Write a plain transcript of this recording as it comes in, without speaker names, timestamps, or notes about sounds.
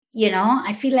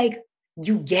I feel like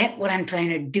you get what I'm trying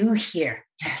to do here.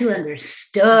 I Yes. feel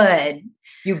understood.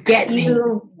 You I get me.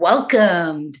 feel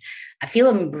welcomed. I feel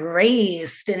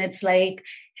embraced. And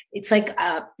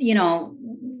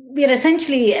we're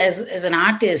essentially, as an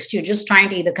artist, you're just trying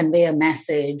to either convey a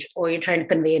message or you're trying to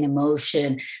convey an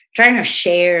emotion, trying to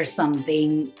share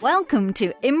something. Welcome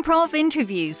to Improv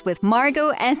Interviews with Margot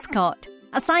Escott,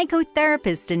 a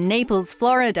psychotherapist in Naples,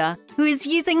 Florida, who is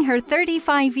using her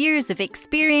 35 years of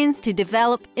experience to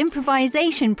develop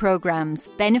improvisation programs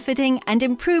benefiting and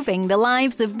improving the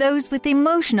lives of those with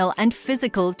emotional and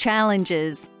physical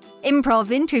challenges.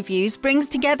 Improv Interviews brings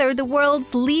together the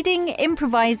world's leading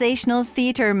improvisational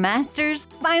theatre masters,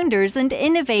 founders, and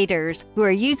innovators who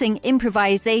are using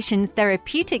improvisation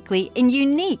therapeutically in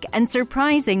unique and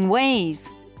surprising ways.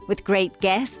 With great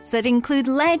guests that include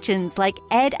legends like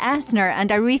Ed Asner and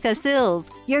Aretha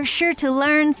Sills, you're sure to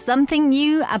learn something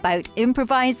new about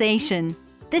improvisation.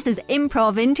 This is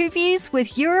Improv Interviews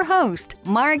with your host,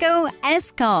 Margot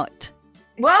Escott.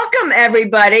 Welcome,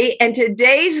 everybody. And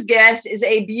today's guest is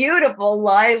a beautiful,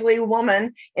 lively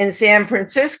woman in San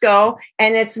Francisco,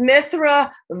 and it's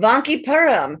Mithra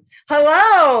Vankipuram.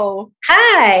 Hello.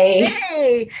 Hi.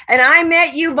 Hey. And I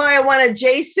met you via one of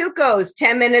Jay Suko's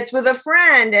 10 Minutes with a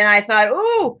Friend. And I thought,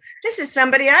 oh, this is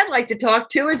somebody I'd like to talk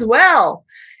to as well.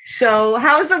 So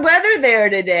how's the weather there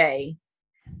today?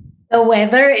 The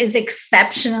weather is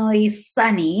exceptionally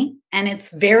sunny and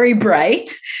it's very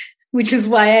bright, which is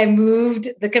why I moved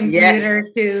the computer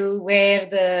to where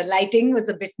the lighting was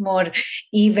a bit more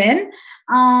even.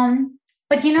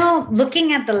 But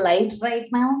looking at the light right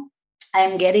now,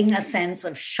 I'm getting a sense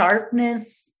of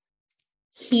sharpness,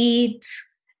 heat,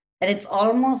 and it's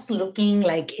almost looking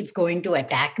like it's going to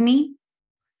attack me.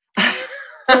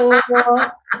 So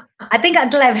I think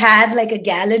until I've had like a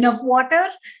gallon of water,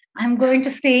 I'm going to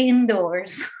stay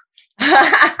indoors.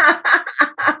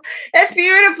 That's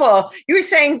beautiful. You were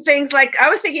saying things like, I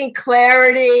was thinking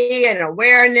clarity and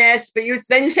awareness, but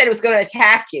then you said it was going to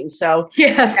attack you. So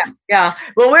yeah.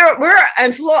 Well,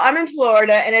 I'm in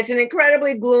Florida, and it's an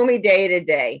incredibly gloomy day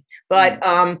today. But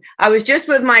I was just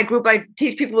with my group. I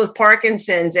teach people with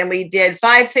Parkinson's, and we did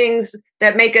 5 things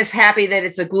that make us happy that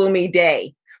it's a gloomy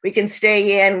day. We can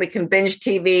stay in, we can binge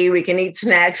TV, we can eat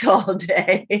snacks all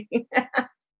day.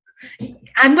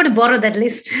 I'm going to borrow that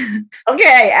list.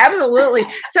 Okay, absolutely.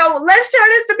 So let's start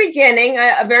at the beginning,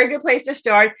 a very good place to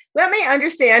start. Let me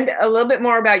understand a little bit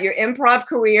more about your improv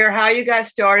career, how you got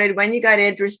started, when you got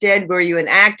interested, were you in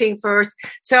acting first?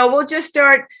 So we'll just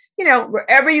start,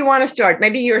 wherever you want to start.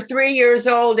 Maybe you're 3 years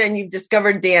old and you've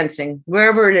discovered dancing,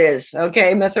 wherever it is.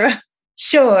 Okay, Mithra?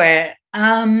 Sure.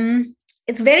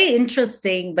 It's very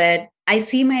interesting, but I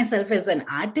see myself as an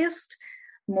artist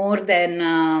more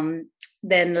than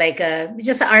like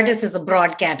just artist is a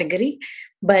broad category.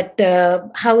 But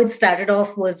how it started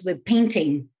off was with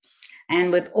painting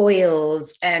and with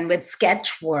oils and with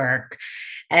sketch work.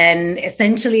 And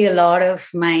essentially a lot of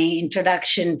my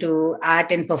introduction to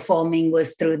art and performing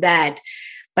was through that.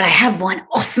 But I have one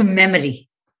awesome memory.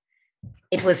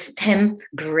 It was 10th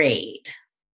grade.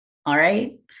 All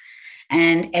right.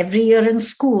 And every year in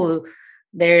school,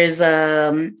 there's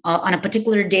on a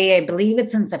particular day, I believe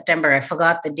it's in September, I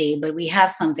forgot the day, but we have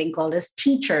something called as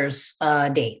Teachers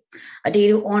Day, a day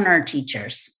to honor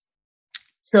teachers.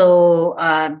 So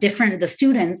the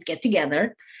students get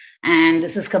together, and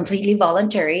this is completely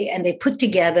voluntary, and they put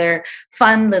together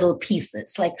fun little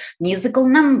pieces like musical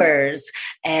numbers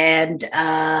and,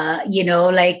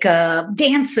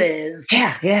 dances.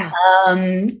 Yeah.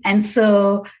 And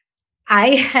so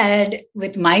I had,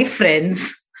 with my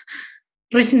friends,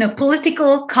 written a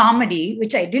political comedy,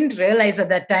 which I didn't realize at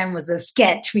that time was a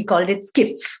sketch. We called it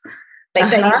skits,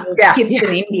 like skits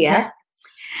in India. Yeah.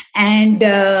 And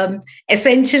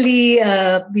essentially,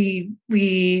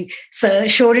 we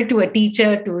showed it to a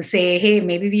teacher to say, hey,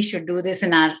 maybe we should do this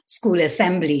in our school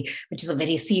assembly, which is a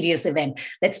very serious event.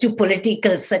 Let's do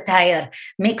political satire,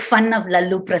 make fun of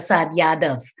Lalu Prasad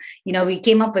Yadav. We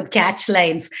came up with catch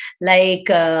lines like,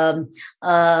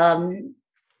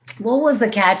 what was the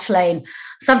catch line?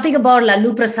 Something about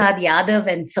Lalu Prasad Yadav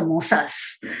and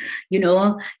samosas.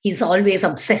 He's always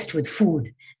obsessed with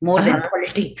food more than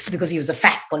politics because he was a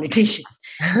fat politician.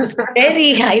 It was a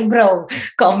very highbrow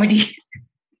comedy.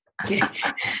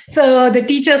 So the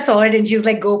teacher saw it and she was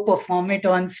like, go perform it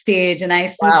on stage. And I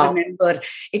still remember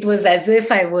it was as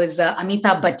if I was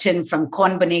Amitabh Bachchan from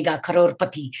Kaun Banega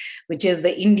Crorepati, which is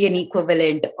the Indian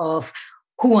equivalent of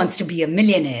Who Wants to Be a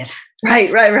Millionaire.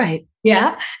 Right.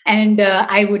 Yeah. And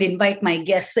I would invite my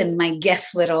guests, and my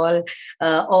guests were all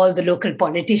the local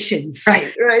politicians.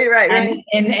 Right.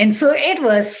 And so it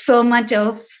was so much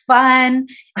of fun.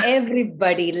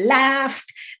 Everybody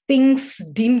laughed. Things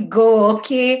didn't go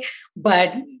okay,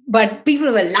 but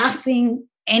people were laughing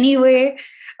anyway.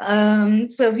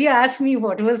 So if you ask me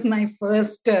what was my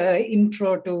first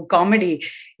intro to comedy,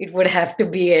 it would have to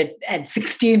be at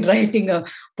 16, writing a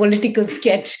political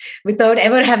sketch without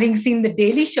ever having seen The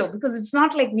Daily Show, because it's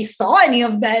not like we saw any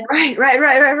of that.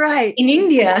 Right. In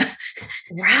India.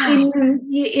 Wow.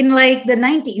 In like the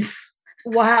 90s.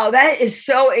 Wow, that is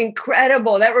so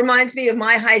incredible. That reminds me of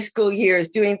my high school years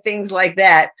doing things like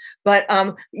that. But,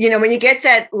 when you get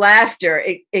that laughter,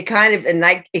 it kind of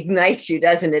ignites you,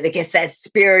 doesn't it? It gets that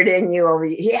spirit in you. Over,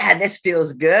 yeah, this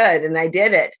feels good. And I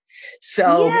did it.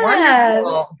 So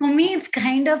wonderful. For me, it's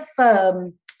kind of,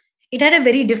 it had a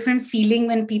very different feeling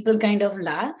when people kind of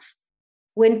laugh.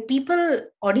 When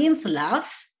audience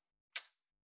laugh,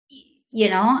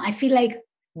 I feel like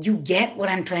you get what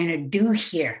I'm trying to do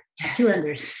here. Yes. I feel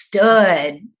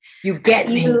understood. You get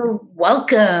me. I feel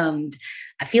welcomed.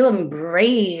 I feel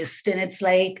embraced. And it's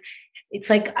like,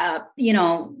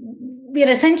 we're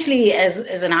essentially,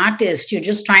 as an artist, you're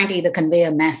just trying to either convey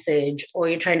a message, or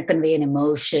you're trying to convey an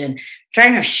emotion,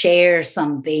 trying to share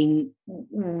something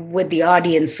with the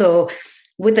audience. So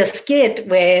with a skit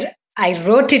where I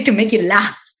wrote it to make you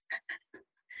laugh,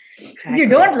 If you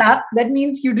don't laugh, that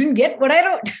means you didn't get what I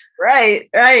wrote. Right.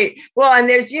 Well, and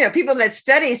there's, people that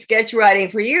study sketch writing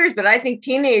for years, but I think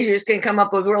teenagers can come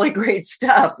up with really great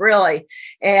stuff, really.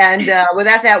 And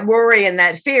without that worry and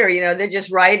that fear, they're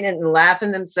just writing it and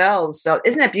laughing themselves. So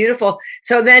isn't that beautiful?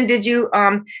 So then did you,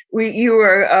 you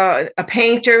were a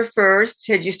painter first?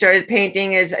 Had you started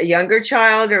painting as a younger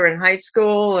child or in high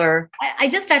school, or? I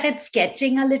just started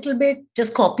sketching a little bit,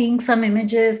 just copying some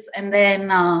images. And then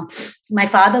my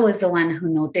father was the one who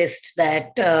noticed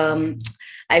that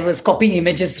I was copying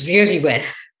images really well.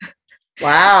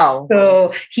 Wow.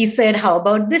 So he said, how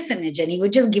about this image? And he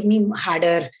would just give me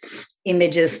harder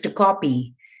images to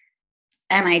copy.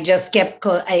 And I just kept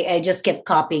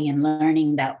copying and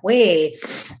learning that way.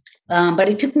 But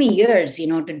it took me years,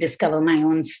 to discover my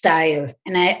own style.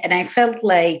 And I felt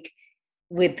like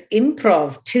with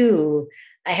improv too,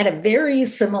 I had a very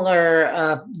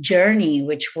similar journey,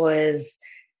 which was,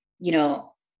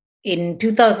 in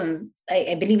 2000,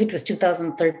 I believe it was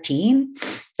 2013,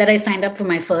 that I signed up for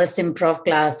my first improv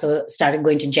class, so started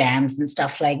going to jams and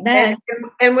stuff like that.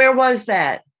 And where was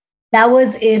that? That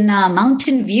was in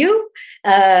Mountain View.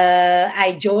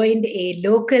 I joined a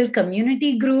local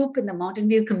community group in the Mountain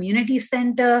View Community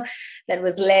Center that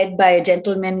was led by a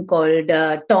gentleman called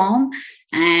Tom,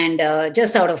 and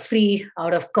just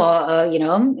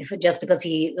just because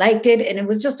he liked it. And it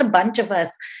was just a bunch of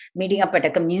us meeting up at a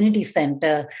community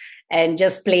center and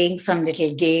just playing some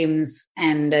little games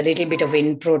and a little bit of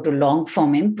intro to long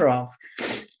form improv.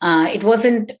 It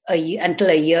wasn't until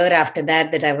a year after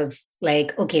that I was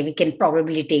like, okay, we can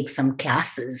probably take some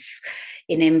classes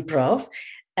in improv.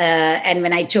 And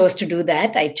when I chose to do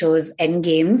that, I chose N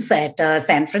Games at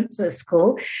San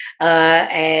Francisco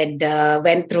and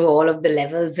went through all of the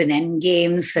levels in N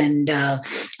Games, and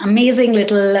amazing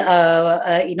little,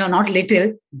 not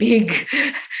little, big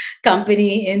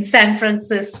company in San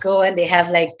Francisco, and they have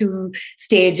like 2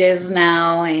 stages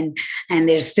now, and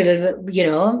they're still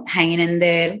hanging in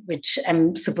there, which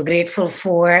I'm super grateful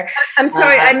for. I'm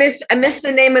sorry, I missed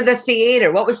the name of the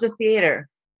theater. What was the theater?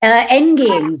 N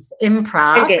Games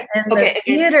Improv. Okay. And the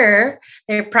theater,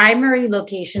 their primary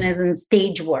location is in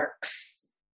Stageworks.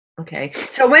 Okay.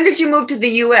 So when did you move to the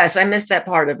US? I missed that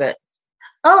part of it.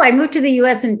 Oh, I moved to the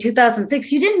US in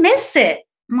 2006. You didn't miss it,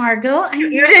 Margot.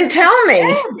 You didn't tell me.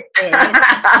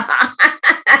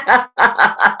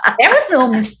 There was no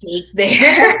mistake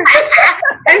there.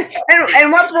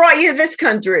 and what brought you to this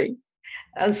country?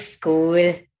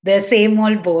 School. The same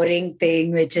old boring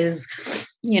thing, which is,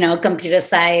 computer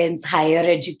science, higher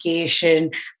education,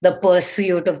 the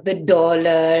pursuit of the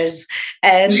dollars.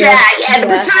 And the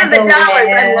pursuit of the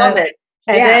dollars. I love it.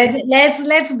 And then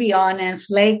let's be honest,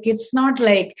 like, it's not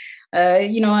like,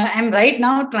 I'm right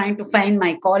now trying to find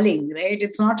my calling, right?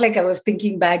 It's not like I was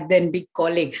thinking back then, big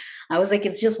calling. I was like,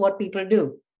 it's just what people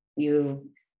do. You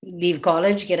leave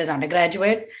college, get an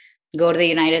undergraduate, go to the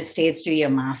United States, do your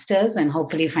master's, and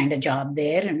hopefully find a job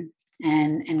there.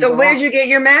 And so where did you get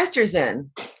your master's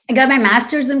in? I got my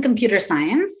master's in computer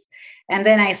science. And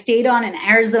then I stayed on in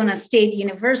Arizona State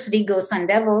University, go Sun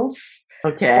Devils.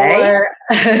 Okay.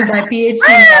 For my PhD.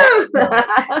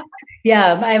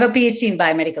 Yeah, I have a PhD in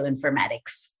biomedical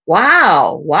informatics.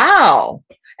 Wow.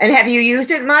 And have you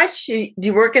used it much? Do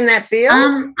you work in that field?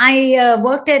 I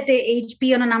worked at the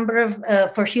HP on a number of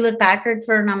for Hewlett Packard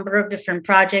for a number of different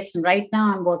projects, and right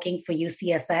now I'm working for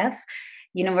UCSF,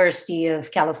 University of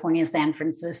California, San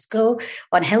Francisco,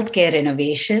 on healthcare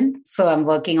innovation. So I'm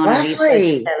working on a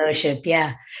research fellowship,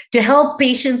 to help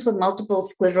patients with multiple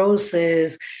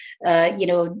sclerosis.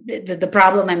 The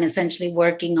problem I'm essentially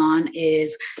working on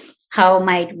is how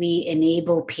might we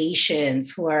enable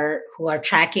patients who are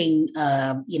tracking,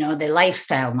 their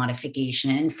lifestyle modification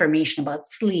and information about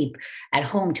sleep at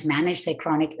home to manage their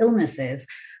chronic illnesses?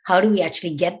 How do we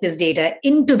actually get this data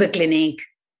into the clinic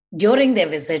during their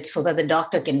visit so that the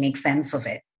doctor can make sense of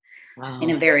it in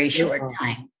a very short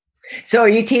time? So are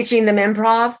you teaching them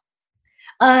improv?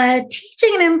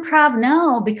 Teaching an improv,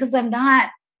 no, because I'm not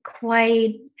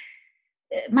quite...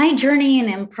 My journey in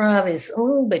improv is a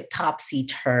little bit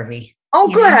topsy-turvy. Oh,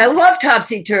 good. I love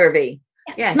topsy-turvy.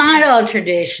 It's not all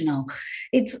traditional.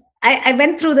 I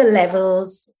went through the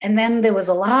levels, and then there was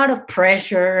a lot of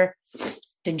pressure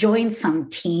to join some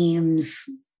teams.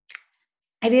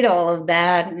 I did all of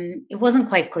that, and it wasn't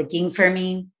quite clicking for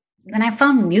me. Then I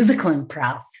found musical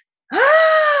improv.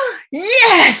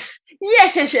 Yes.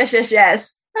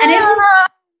 And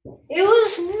it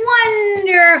was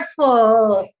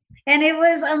wonderful. And it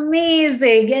was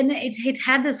amazing. And it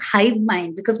had this hive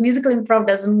mind, because musical improv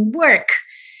doesn't work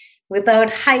without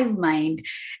hive mind.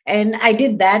 And I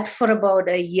did that for about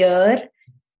a year.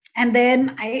 And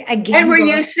then I again. And were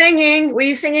you singing? Were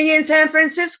you singing in San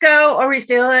Francisco, or were you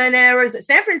still in Arizona?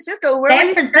 San Francisco? Where were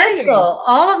you Francisco.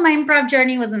 All of my improv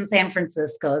journey was in San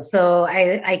Francisco. So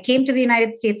I came to the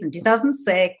United States in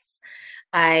 2006.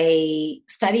 I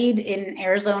studied in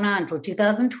Arizona until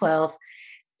 2012.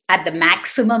 At the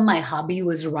maximum, my hobby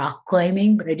was rock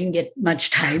climbing, but I didn't get much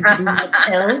time to do much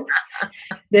else.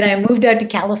 Then I moved out to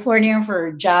California for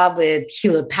a job with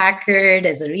Hewlett Packard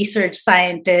as a research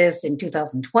scientist in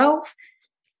 2012.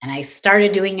 And I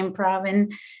started doing improv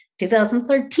in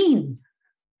 2013.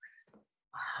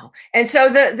 Wow. And so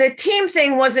the team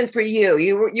thing wasn't for you.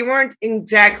 You weren't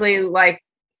exactly like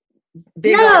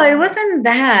big. No, it wasn't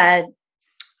that.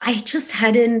 I just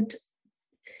hadn't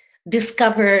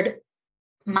discovered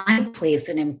my place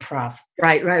in improv.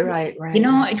 Right.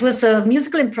 It was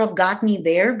musical improv got me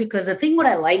there, because the thing what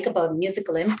I like about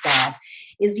musical improv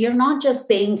is you're not just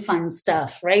saying fun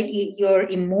stuff, right? You're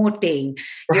emoting.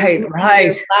 Right.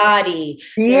 Your body.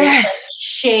 Yes. There's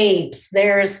shapes.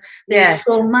 There's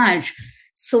so much.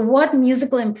 So what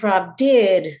musical improv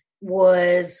did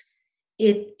was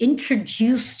it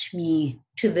introduced me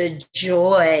to the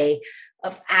joy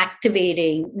of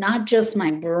activating not just my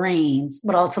brains,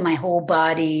 but also my whole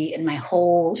body and my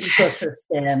whole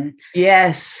ecosystem.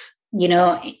 Yes. In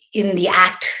the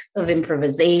act of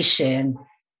improvisation.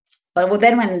 But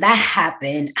then when that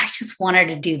happened, I just wanted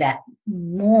to do that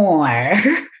more.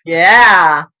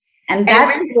 Yeah. And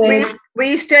that's were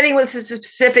you studying with a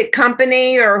specific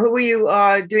company, or who were you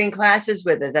doing classes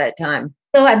with at that time?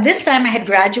 So at this time, I had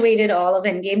graduated all of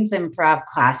Endgame's improv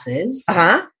classes.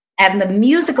 Uh-huh. And the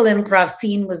musical improv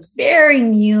scene was very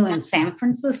new in San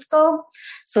Francisco.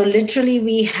 So literally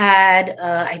we had,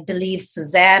 I believe,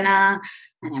 Susanna,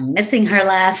 and I'm missing her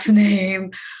last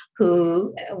name,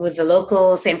 who was a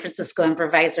local San Francisco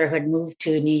improviser who had moved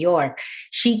to New York.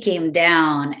 She came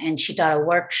down and she taught a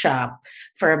workshop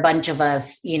for a bunch of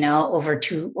us,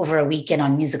 over a weekend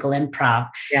on musical improv.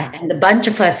 Yeah. And a bunch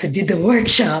of us who did the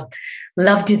workshop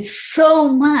loved it so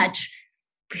much.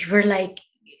 We were like,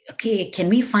 okay, can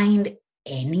we find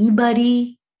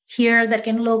anybody here that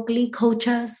can locally coach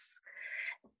us?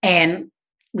 And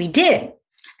we did.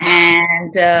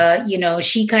 And,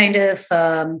 she kind of,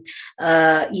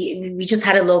 we just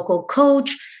had a local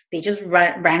coach. They just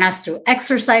ran us through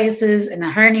exercises. And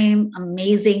her name,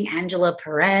 amazing Angela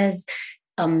Perez,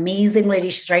 amazing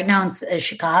lady. She's right now in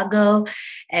Chicago.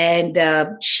 And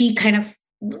she kind of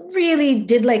really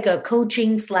did like a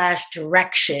coaching /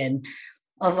 direction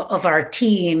of our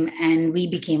team, and we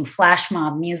became Flash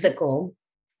Mob Musical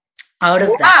out of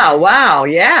that. Wow,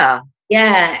 yeah.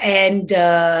 Yeah, and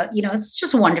it's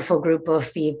just a wonderful group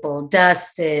of people,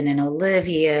 Dustin and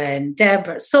Olivia and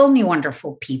Deborah, so many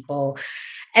wonderful people.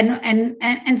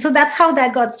 And so that's how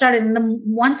that got started. And then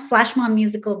once Flash Mob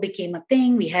Musical became a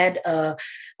thing, we had a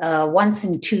once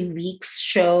in 2 weeks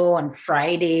show on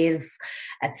Fridays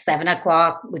at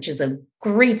 7:00, which is a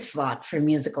great slot for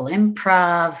musical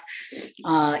improv,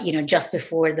 just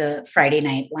before the Friday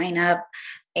night lineup.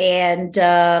 And,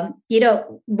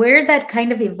 where that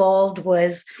kind of evolved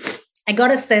was I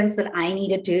got a sense that I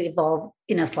needed to evolve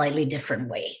in a slightly different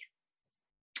way.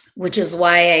 which is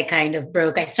why I kind of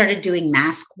broke. I started doing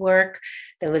mask work.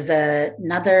 There was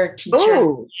another teacher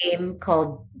who came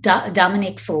called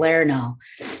Dominique Salerno,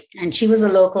 and she was a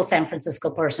local San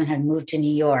Francisco person, had moved to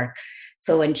New York.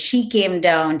 So when she came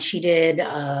down, she did,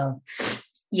 more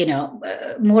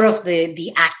of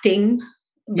the acting,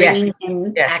 bringing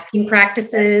in acting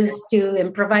practices to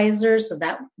improvisers. So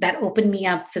that opened me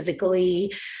up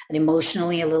physically and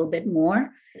emotionally a little bit more.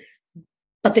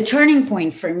 But the turning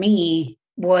point for me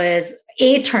was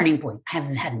a turning point. I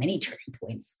haven't had many turning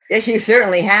points. Yes, you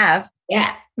certainly have.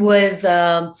 Yeah, was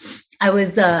I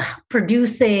was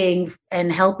producing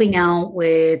and helping out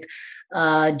with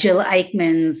Jill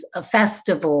Eichmann's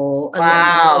festival,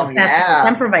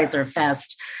 Improviser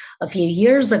Fest, a few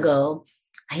years ago.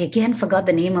 I again forgot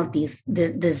the name of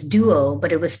this duo,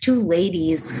 but it was two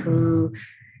ladies who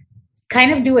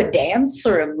kind of do a dance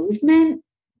or a movement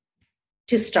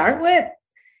to start with.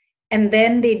 And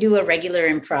then they do a regular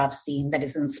improv scene that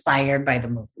is inspired by the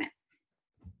movement.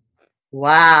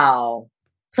 Wow.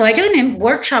 So I did a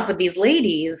workshop with these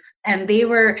ladies, and they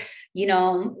were,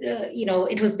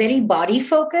 it was very body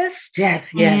focused.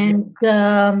 Yes. And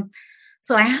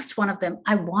so I asked one of them,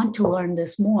 I want to learn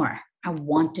this more. I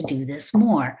want to do this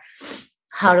more.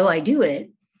 How do I do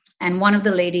it? And one of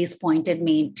the ladies pointed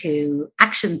me to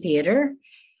Action Theater,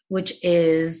 which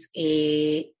is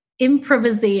a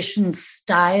improvisation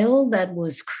style that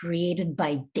was created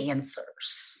by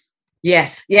dancers.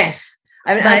 Yes.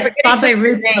 I by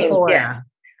Ruth Sephora.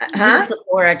 Ruth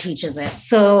Sephora teaches it.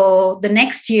 So the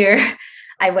next year,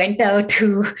 I went out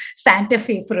to Santa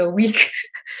Fe for a week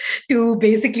to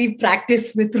basically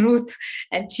practice with Ruth.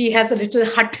 And she has a little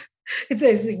hut. It's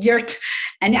a yurt.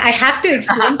 And I have to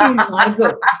explain to you,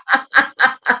 Margot,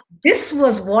 this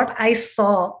was what I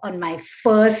saw on my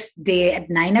first day at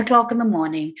 9:00 in the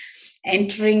morning,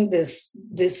 entering this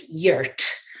yurt,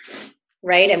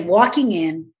 right? I'm walking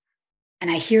in and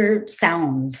I hear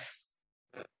sounds.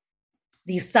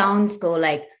 These sounds go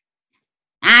like,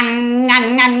 and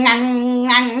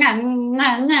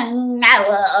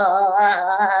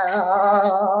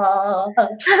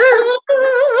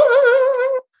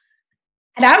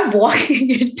I'm walking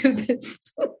into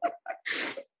this.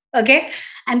 Okay.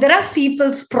 And there are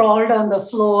people sprawled on the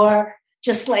floor,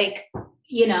 just like,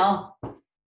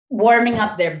 warming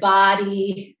up their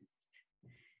body,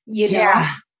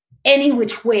 any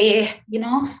which way,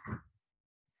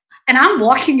 And I'm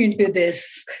walking into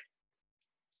this,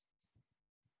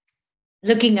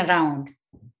 looking around.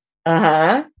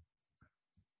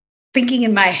 Thinking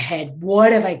in my head,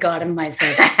 what have I gotten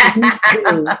myself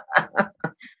into?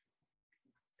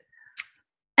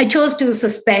 I chose to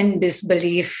suspend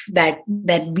disbelief that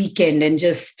weekend and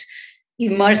just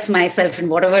immerse myself in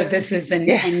whatever this is.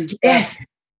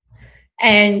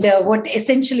 And what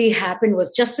essentially happened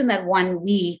was just in that 1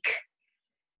 week,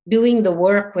 doing the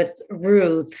work with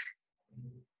Ruth,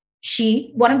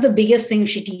 one of the biggest things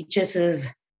she teaches is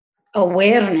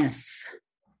awareness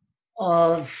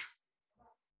of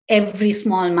every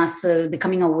small muscle,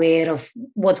 becoming aware of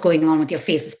what's going on with your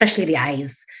face, especially the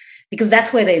eyes. Because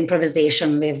that's where the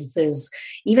improvisation lives, is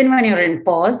even when you're in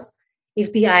pause,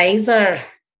 if the eyes are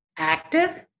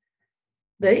active,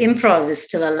 the improv is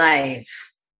still alive.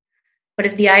 But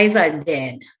if the eyes are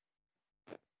dead,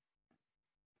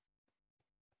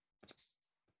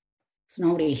 there's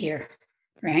nobody here,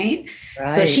 right?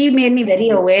 So she made me very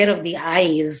aware of the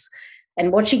eyes.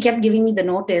 And what she kept giving me the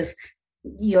note is,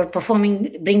 you're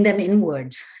performing, bring them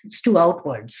inwards. It's too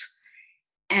outwards.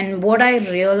 And what I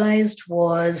realized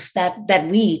was that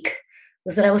week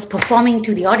was that I was performing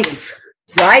to the audience.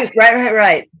 Right.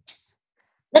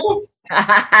 Look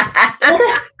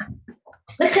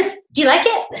at this. Do you like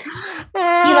it?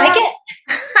 Do you like it?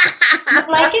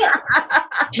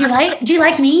 Do you like it? Do you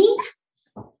like me?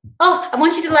 Oh, I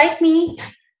want you to like me.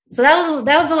 So that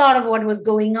was a lot of what was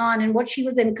going on. And what she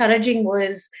was encouraging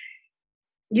was,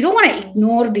 you don't want to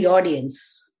ignore the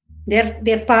audience.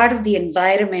 They're part of the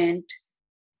environment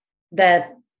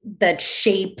that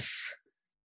shapes,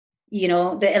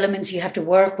 the elements you have to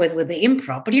work with the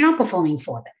improv, but you're not performing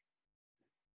for them,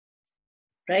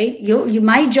 right?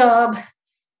 My job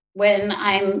when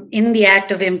I'm in the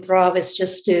act of improv is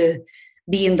just to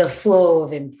be in the flow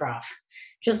of improv,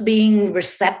 just being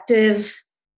receptive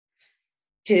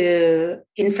to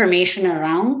information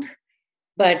around,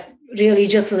 but really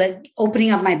just like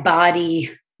opening up my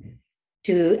body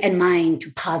and mind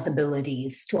to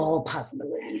possibilities, to all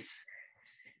possibilities.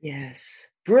 Yes.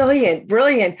 Brilliant.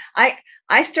 I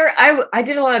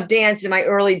did a lot of dance in my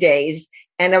early days,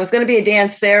 and I was going to be a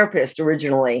dance therapist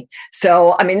originally.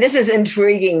 So, this is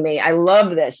intriguing me. I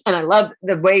love this. And I love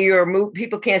the way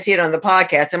people can't see it on the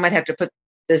podcast. I might have to put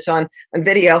this on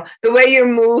video. The way you're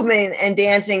moving and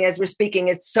dancing as we're speaking,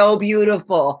 it's so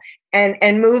beautiful.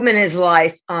 And movement is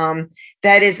life.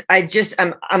 That is,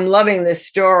 I'm loving this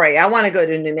story. I want to go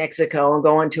to New Mexico and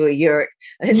go into a yurt.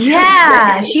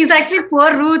 Yeah, she's actually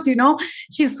poor Ruth,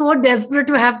 she's so desperate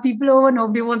to have people over.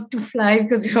 Nobody wants to fly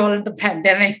because we're all in the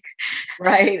pandemic.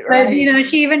 Right. But,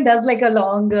 she even does like a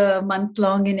long month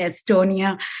long in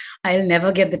Estonia. I'll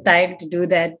never get the time to do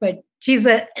that. But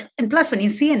and plus when you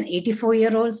see an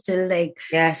 84-year-old still like.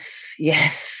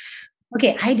 Yes.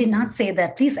 Okay, I did not say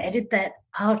that. Please edit that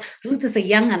out. Ruth is a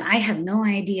young one. I have no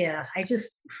idea.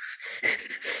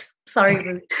 Sorry,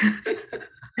 Ruth.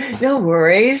 No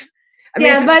worries.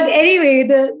 But anyway,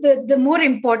 the more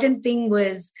important thing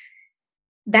was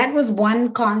that was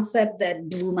one concept that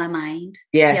blew my mind.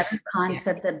 Yes. The other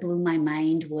concept that blew my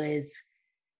mind was,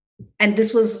 and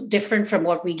this was different from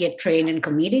what we get trained in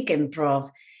comedic improv,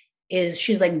 is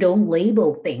she's like, don't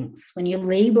label things. When you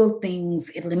label things,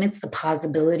 it limits the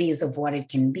possibilities of what it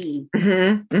can be.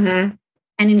 Mm-hmm. Mm-hmm.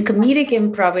 And in comedic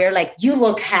improv, we're like, you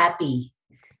look happy,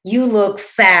 you look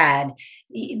sad.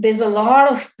 There's a lot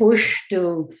of push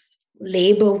to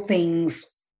label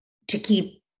things to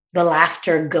keep the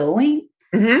laughter going.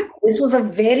 Mm-hmm. This was a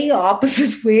very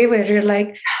opposite way where you're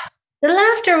like, the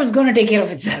laughter was going to take care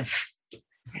of itself.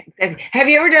 Have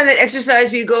you ever done that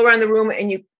exercise where you go around the room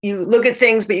and you look at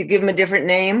things, but you give them a different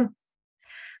name?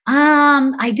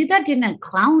 I did that in a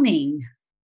clowning.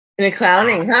 In a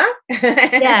clowning, huh?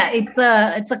 Yeah,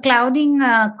 it's a clowning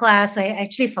class. I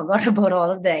actually forgot about all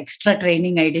of the extra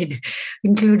training I did,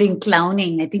 including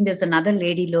clowning. I think there's another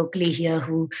lady locally here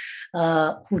who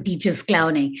teaches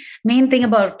clowning. Main thing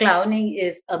about clowning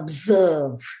is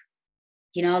observe.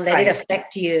 Let it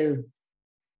affect you.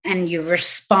 And you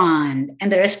respond.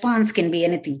 And the response can be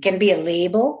anything. It can be a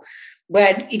label,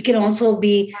 but it can also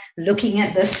be looking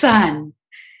at the sun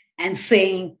and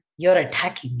saying, you're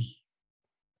attacking me.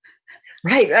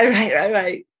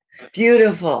 Right.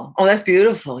 Beautiful. Oh, that's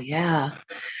beautiful. Yeah.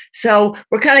 So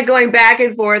we're kind of going back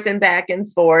and forth.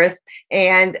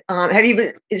 And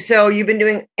you've been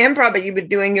doing improv, but you've been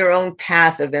doing your own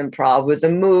path of improv with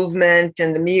the movement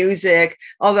and the music,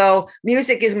 although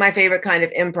music is my favorite kind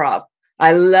of improv.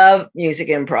 I love music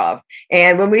improv.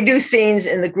 And when we do scenes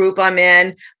in the group I'm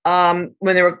in, when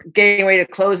they were getting ready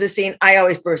to close the scene, I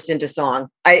always burst into song.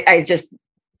 I just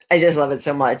love it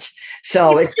so much.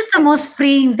 So it's just the most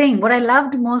freeing thing. What I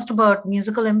loved most about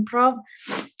musical improv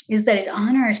is that it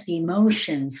honors the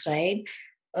emotions, right?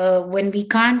 When we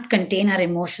can't contain our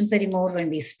emotions anymore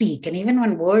when we speak, and even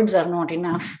when words are not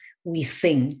enough, we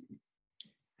sing.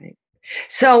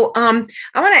 So I want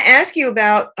to ask you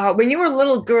about when you were a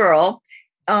little girl,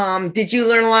 did you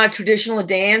learn a lot of traditional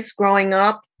dance growing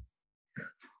up?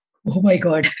 Oh my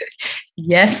God.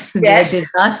 Yes. They were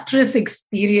disastrous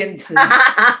experiences.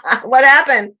 What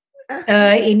happened?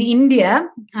 In India,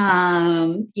 we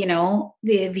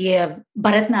have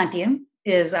Bharatnatyam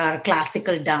is our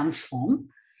classical dance form.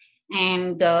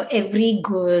 And every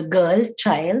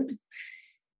child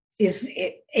is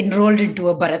enrolled into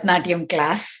a Bharatnatyam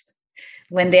class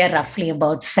when they are roughly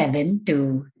about 7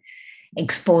 to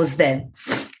expose them.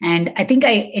 And I think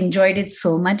I enjoyed it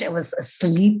so much. I was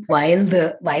asleep while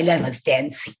I was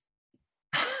dancing.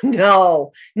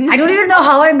 No. I don't even know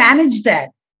how I managed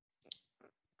that.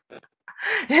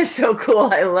 That's so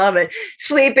cool. I love it.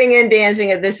 Sleeping and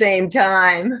dancing at the same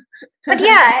time. But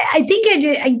yeah, I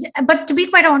think but to be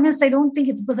quite honest, I don't think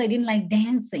it's because I didn't like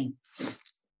dancing.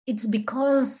 It's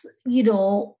because,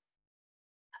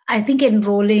 I think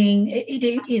enrolling,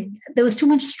 there was too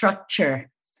much structure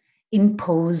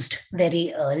imposed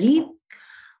very early.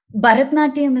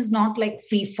 Bharatnatyam is not like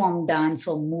free-form dance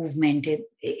or movement.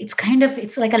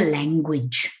 It's like a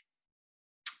language.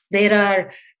 There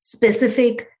are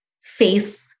specific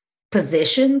face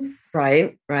positions.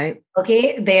 Right.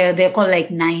 Okay. They're called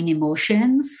like 9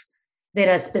 emotions.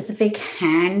 There are specific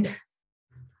hand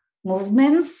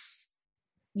movements,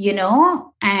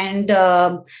 and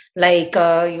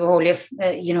you hold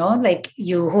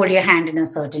you hold your hand in a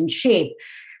certain shape.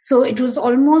 So it was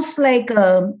almost like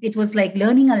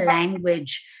learning a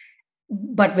language,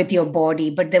 but with your body,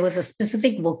 but there was a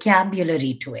specific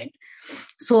vocabulary to it.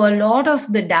 So a lot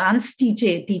of the dance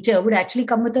teacher would actually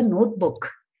come with a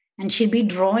notebook and she'd be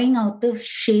drawing out the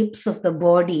shapes of the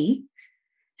body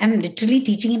and literally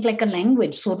teaching it like a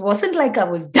language. So it wasn't like I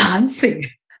was dancing.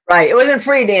 Right. It wasn't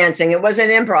free dancing. It wasn't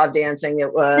improv dancing.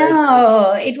 It was.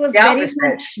 No, it was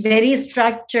very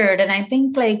structured. And I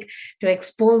think like to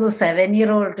expose a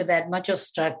 7-year-old to that much of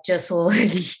structure so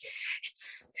early,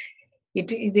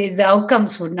 the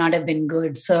outcomes would not have been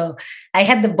good. So I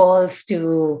had the balls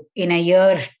to, in a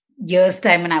year, years'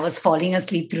 time when I was falling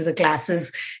asleep through the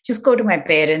classes, just go to my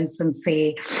parents and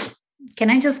say, can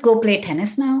I just go play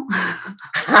tennis now?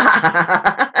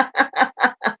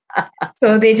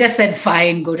 So they just said,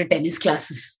 fine, go to tennis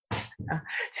classes.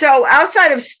 So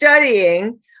outside of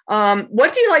studying,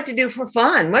 what do you like to do for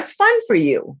fun? What's fun for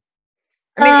you?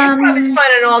 I mean, improv is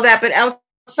fun and all that, but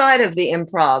outside of the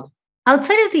improv.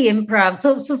 Outside of the improv,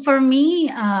 so for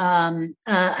me,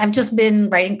 I've just been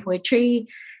writing poetry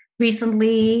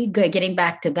recently, getting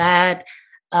back to that.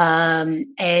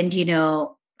 And, you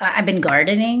know, I've been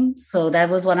gardening. So that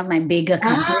was one of my big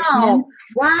accomplishments.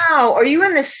 Wow. Are you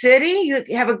in the city?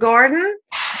 You have a garden?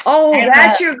 Oh,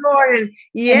 that's your garden.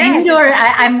 Yes. Indoor,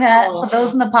 I'm for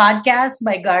those in the podcast,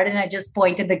 my garden, I just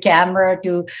pointed the camera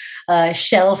to a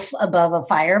shelf above a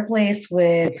fireplace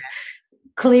with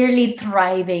clearly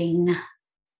thriving,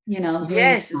 you know.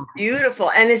 Yes, it's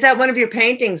beautiful. And is that one of your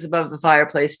paintings above the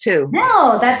fireplace too?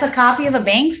 No, that's a copy of a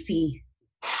Banksy.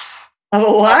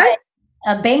 Oh, what?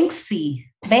 A Banksy.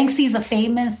 Banksy is a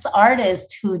famous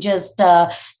artist who just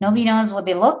nobody knows what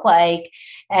they look like,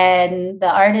 and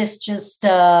the artist just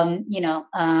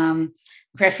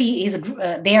graffiti is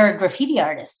they are a graffiti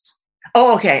artist.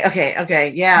 Oh,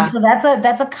 okay, yeah. And so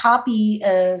that's a copy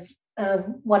of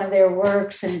one of their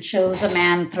works, and it shows a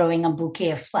man throwing a bouquet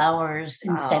of flowers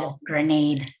instead of a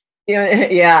grenade.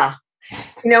 Yeah.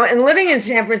 You know, and living in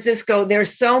San Francisco,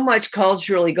 there's so much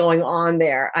culturally going on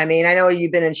there. I mean, I know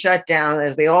you've been in shutdown,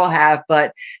 as we all have,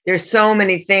 but there's so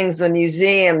many things, the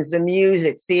museums, the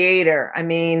music, theater. I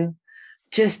mean,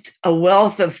 just a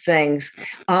wealth of things.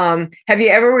 Have you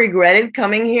ever regretted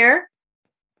coming here?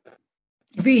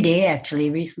 Every day, actually,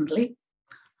 recently.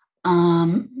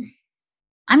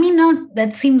 I mean, no,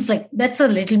 that seems like that's a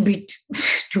little bit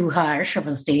too harsh of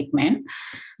a statement.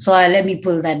 So let me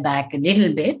pull that back a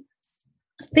little bit.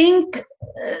 I think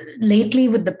lately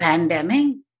with the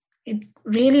pandemic, it's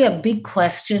really a big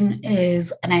question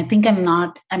is, and I think I'm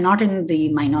not in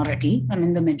the minority, I'm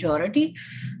in the majority,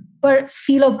 but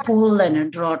feel a pull and a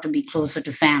draw to be closer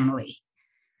to family.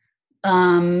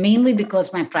 Mainly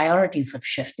because my priorities have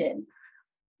shifted.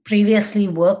 Previously,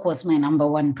 work was my number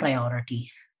one priority.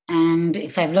 And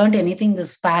if I've learned anything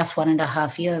this past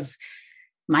 1.5 years,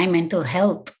 my mental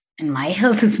health and my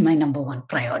health is my number one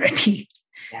priority.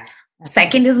 Yeah.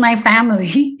 Second is my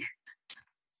family.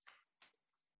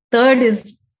 Third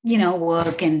is,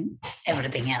 work and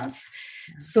everything else.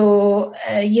 So,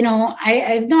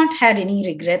 I've not had any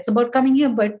regrets about coming here,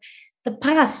 but the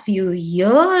past few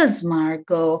years,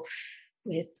 Margot,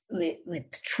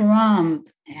 with Trump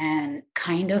and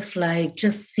kind of like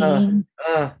just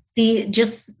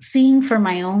seeing for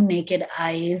my own naked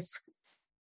eyes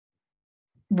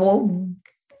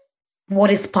what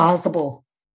is possible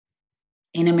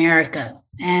in America,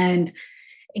 and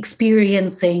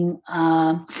experiencing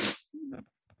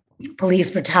police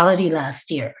brutality last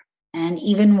year, and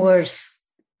even worse,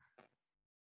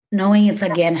 knowing it's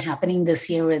again happening this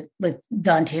year with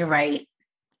Daunte Wright.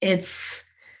 It's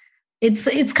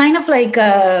kind of like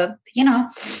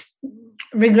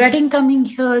regretting coming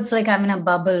here. It's like I'm in a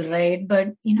bubble, right?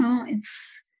 But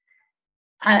it's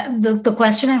the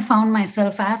question I found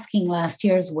myself asking last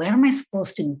year is, where am I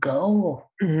supposed to go?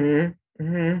 Mm-hmm.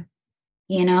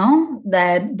 Mm-hmm.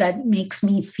 That makes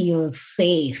me feel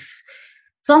safe.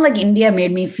 It's not like India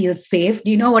made me feel safe.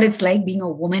 Do you know what it's like being a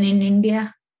woman in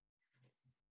India?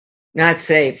 Not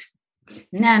safe.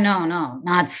 No,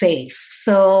 not safe.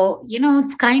 So,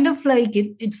 it's kind of like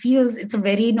it feels it's a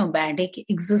very nomadic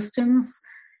existence.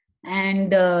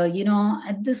 And,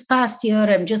 at this past year,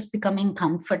 I'm just becoming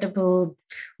comfortable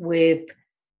with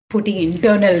putting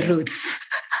internal roots.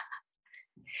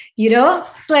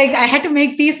 It's like I had to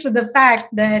make peace with the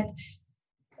fact that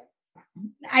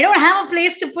I don't have a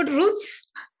place to put roots.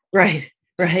 Right.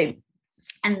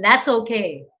 And that's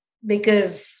okay,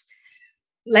 because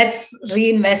let's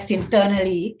reinvest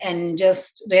internally and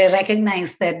just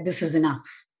recognize that this is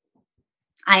enough.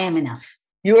 I am enough.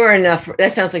 You are enough.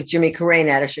 That sounds like Jimmy Carrane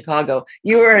out of Chicago.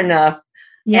 You are enough.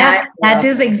 Yeah, that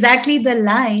is exactly the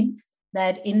line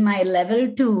that in my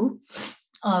level 2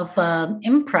 of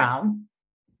improv,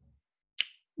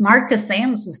 Marcus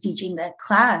Sams was teaching that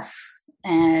class,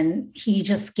 and he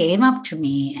just came up to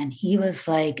me and he was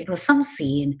like, it was some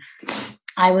scene.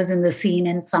 I was in the scene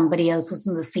and somebody else was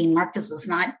in the scene. Marcus was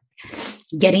not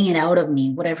getting it out of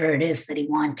me, whatever it is that he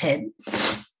wanted.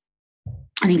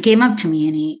 And he came up to me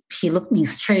and he looked me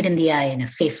straight in the eye, and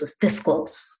his face was this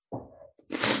close.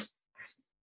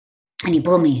 And he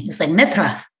pulled me. He was like,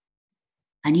 Mitra,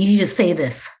 I need you to say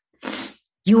this.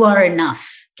 You are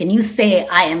enough. Can you say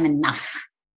I am enough?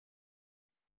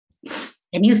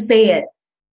 Can you say it?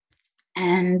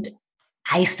 And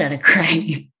I started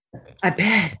crying. I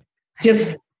bet.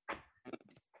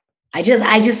 I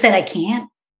just said I can't.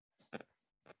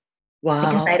 Wow.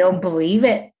 Because I don't believe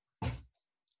it.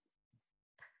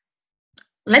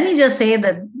 Let me just say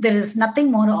that there is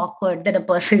nothing more awkward than a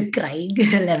person crying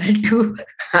in a level 2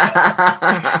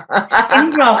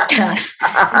 improv class.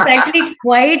 It's actually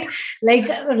quite like,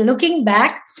 looking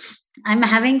back, I'm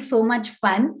having so much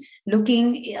fun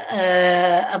observing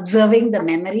the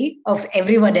memory of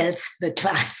everyone else in the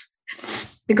class,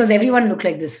 because everyone looked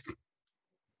like this.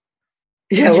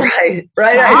 Yeah,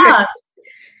 right.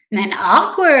 And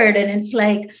awkward. And it's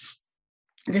like,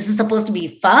 this is supposed to be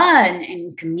fun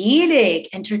and comedic,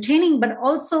 entertaining, but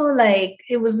also like,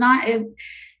 it was not.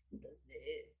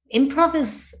 Improv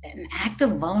is an act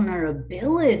of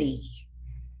vulnerability.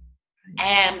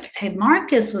 And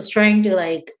Marcus was trying to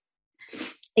like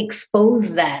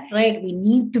expose that, right? We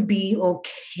need to be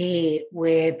okay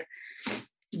with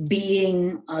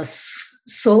being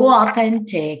so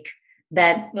authentic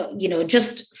that,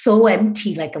 just so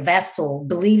empty, like a vessel,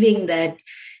 believing that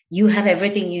you have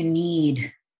everything you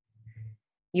need.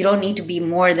 You don't need to be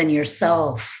more than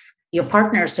yourself. Your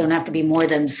partners don't have to be more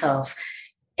than themselves.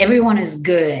 Everyone is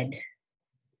good.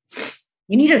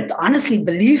 You need to honestly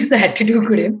believe that to do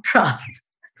good improv.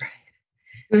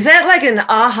 Was that like an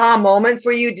aha moment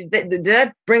for you? Did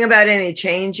that bring about any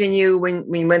change in you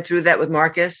when you went through that with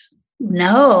Marcus?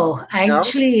 No,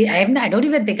 actually, I don't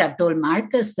even think I've told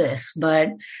Marcus this, but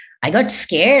I got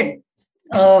scared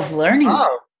of learning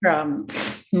from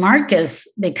Marcus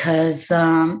because,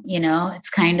 it's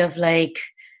kind of like,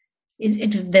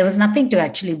 there was nothing to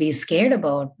actually be scared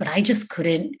about, but I just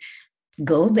couldn't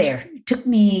go there. It took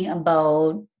me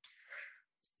about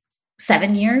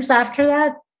 7 years after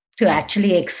that to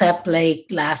actually accept, like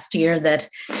last year, that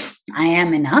I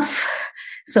am enough.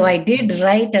 So I did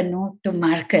write a note to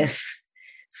Marcus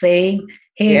saying,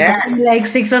 hey, it took me like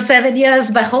 6 or 7 years,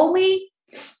 but homie,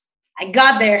 I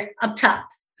got there up top.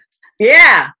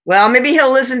 Yeah. Well, maybe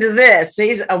he'll listen to this.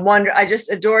 He's a wonder. I just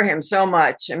adore him so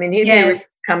much. I mean, he'd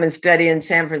come and study in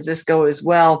San Francisco as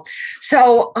well.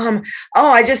 So,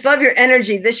 I just love your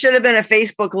energy. This should have been a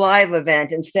Facebook Live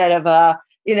event instead of a,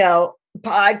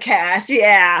 podcast.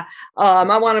 Yeah.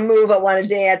 I want to move. I want to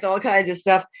dance, all kinds of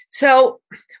stuff. So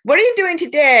what are you doing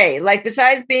today? Like,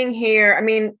 besides being here, I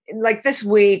mean, like this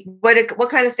week, what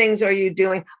kind of things are you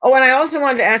doing? Oh, and I also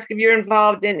wanted to ask if you're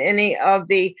involved in any of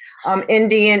the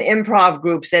Indian improv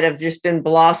groups that have just been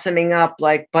blossoming up,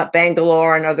 like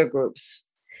Bangalore and other groups.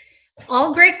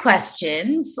 All great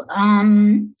questions.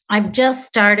 I've just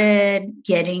started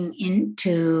getting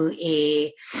into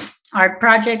a art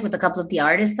project with a couple of the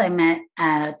artists I met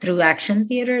through Action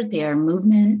Theater. They are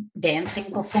movement dancing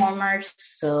performers.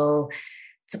 So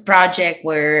it's a project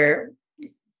where,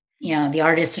 the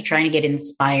artists are trying to get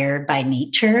inspired by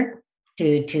nature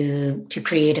to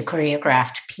create a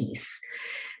choreographed piece.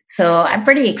 So I'm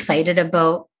pretty excited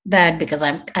about that because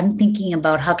I'm thinking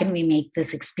about how can we make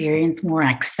this experience more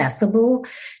accessible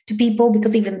to people,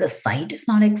 because even the site is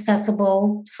not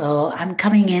accessible. So I'm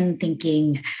coming in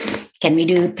thinking, can we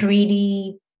do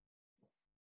 3D,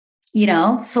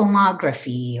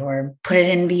 filmography, or put it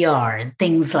in VR and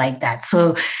things like that?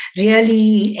 So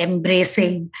really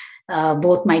embracing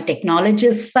both my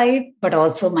technologist side, but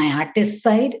also my artist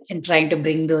side, and trying to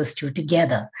bring those two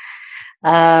together.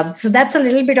 So that's a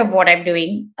little bit of what I'm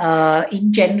doing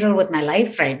in general with my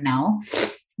life right now.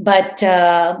 But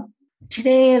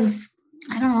today is,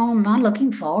 I don't know, I'm not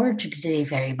looking forward to today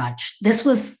very much. This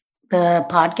was the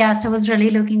podcast I was really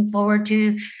looking forward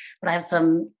to, but I have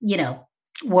some,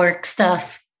 work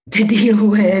stuff to deal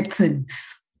with and,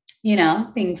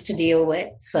 things to deal with.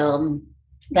 So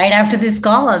right after this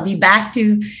call, I'll be back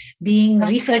to being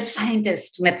research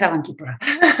scientist, Mitra Vankipura.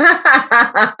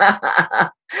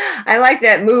 I like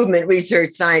that movement,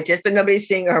 research scientist, but nobody's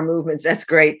seeing our movements. That's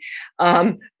great.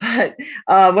 But what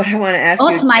I want to ask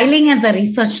you. Smiling as a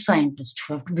research scientist,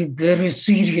 you have to be very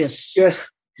serious. Yes,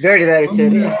 very, very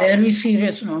serious. Very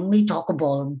serious and only talk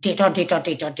about data.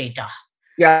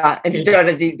 Yeah, and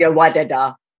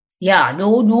data. Yeah,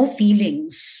 no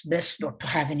feelings. Best not to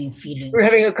have any feelings. We're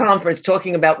having a conference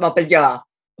talking about data.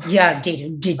 Yeah.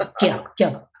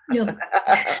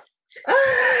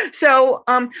 So,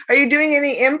 are you doing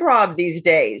any improv these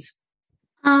days?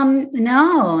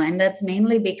 No, and that's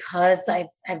mainly because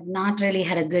I've not really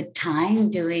had a good time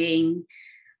doing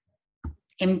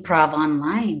improv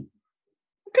online.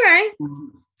 Okay.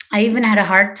 I even had a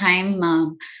hard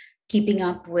time keeping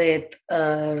up with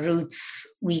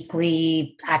Ruth's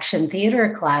weekly Action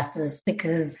Theater classes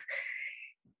because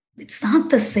it's not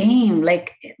the same.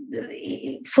 Like,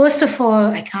 first of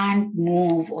all, I can't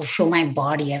move or show my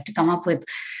body. I have to come up with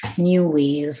new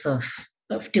ways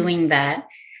of doing that.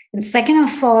 And second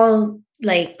of all,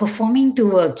 like performing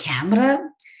to a camera,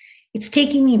 it's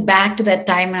taking me back to that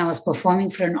time when I was performing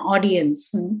for an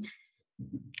audience. And,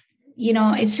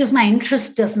 it's just my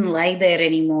interest doesn't lie there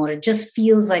anymore. It just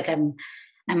feels like I'm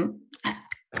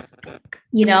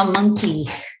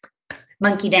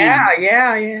monkey down.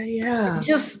 Yeah.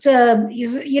 Just,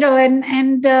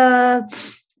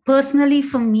 personally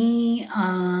for me,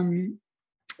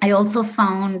 I also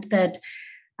found that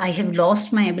I have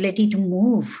lost my ability to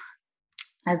move.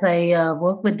 As I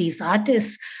work with these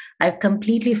artists, I've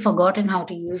completely forgotten how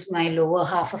to use my lower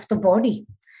half of the body.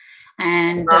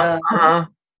 And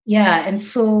and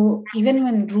so even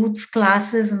when Ruth's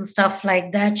classes and stuff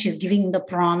like that, she's giving the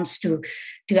prompts to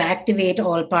activate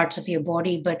all parts of your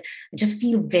body, but I just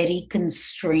feel very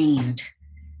constrained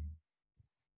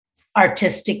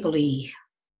artistically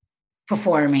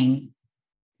performing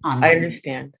on them.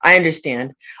 I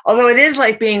understand. Although it is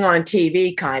like being on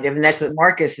TV kind of, and that's what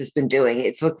Marcus has been doing.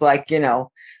 It's looked like, an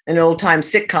old time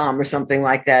sitcom or something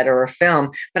like that, or a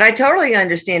film. But I totally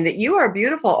understand that you are a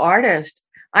beautiful artist.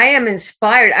 I am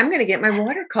inspired. I'm going to get my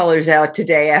watercolors out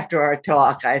today after our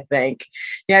talk, I think.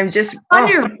 Yeah, I'm just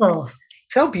wonderful.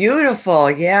 So beautiful.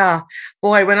 Yeah.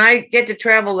 Boy, when I get to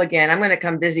travel again, I'm going to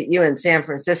come visit you in San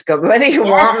Francisco, whether you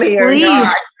want me or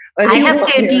not. I have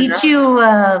to teach you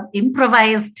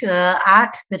improvised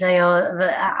art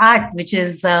which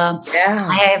is I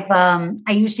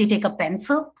usually take a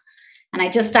pencil and I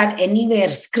just start anywhere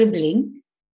scribbling,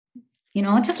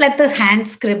 just let the hand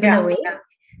scribble away. Yeah.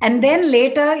 And then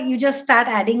later you just start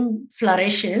adding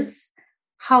flourishes.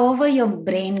 However your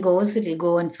brain goes, it will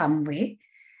go in some way.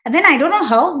 And then I don't know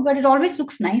how, but it always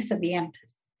looks nice at the end.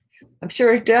 I'm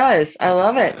sure it does. I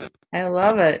love it.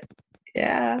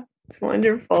 Yeah. It's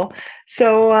wonderful.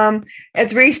 So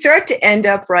as we start to end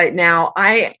up right now,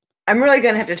 I'm really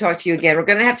going to have to talk to you again. We're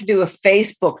going to have to do a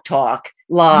Facebook talk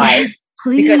live. Yes,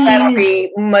 please. Because that'll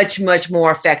be much, much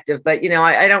more effective. But,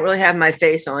 I don't really have my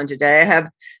face on today. I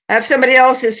have somebody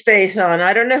else's face on.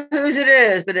 I don't know whose it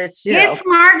is, but it's, It's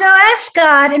Margot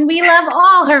Escott, and we love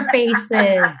all her faces.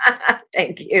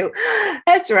 Thank you.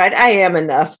 That's right. I am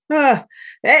enough.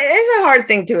 It's a hard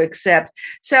thing to accept.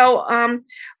 So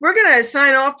we're going to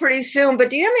sign off pretty soon, but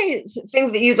do you have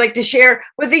anything that you'd like to share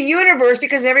with the universe?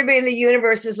 Because everybody in the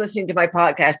universe is listening to my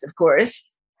podcast, of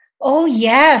course. Oh,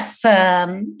 yes.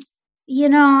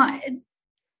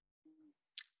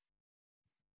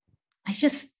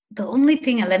 The only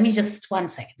thing, let me just 1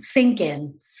 second, sink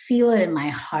in, feel it in my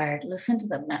heart, listen to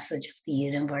the message of the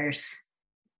universe.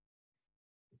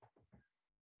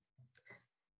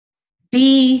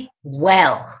 Be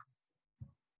well.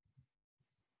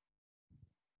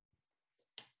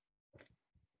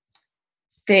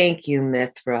 Thank you,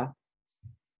 Mithra.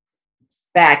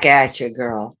 Back at you,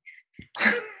 girl.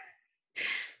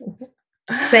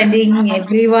 Sending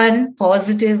everyone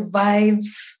positive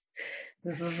vibes.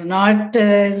 This is not,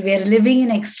 we're living in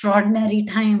extraordinary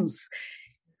times.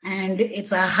 And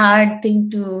it's a hard thing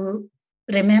to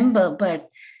remember, but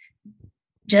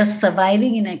just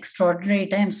surviving in extraordinary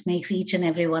times makes each and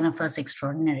every one of us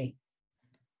extraordinary.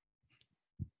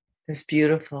 That's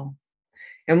beautiful.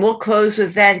 And we'll close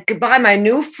with that. Goodbye, my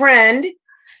new friend.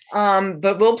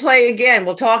 But we'll play again.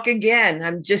 We'll talk again.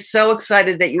 I'm just so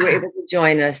excited that you were able to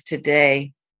join us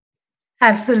today.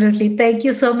 Absolutely. Thank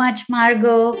you so much,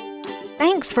 Margot.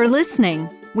 Thanks for listening.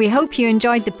 We hope you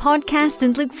enjoyed the podcast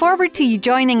and look forward to you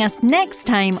joining us next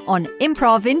time on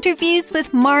Improv Interviews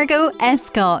with Margot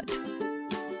Escott.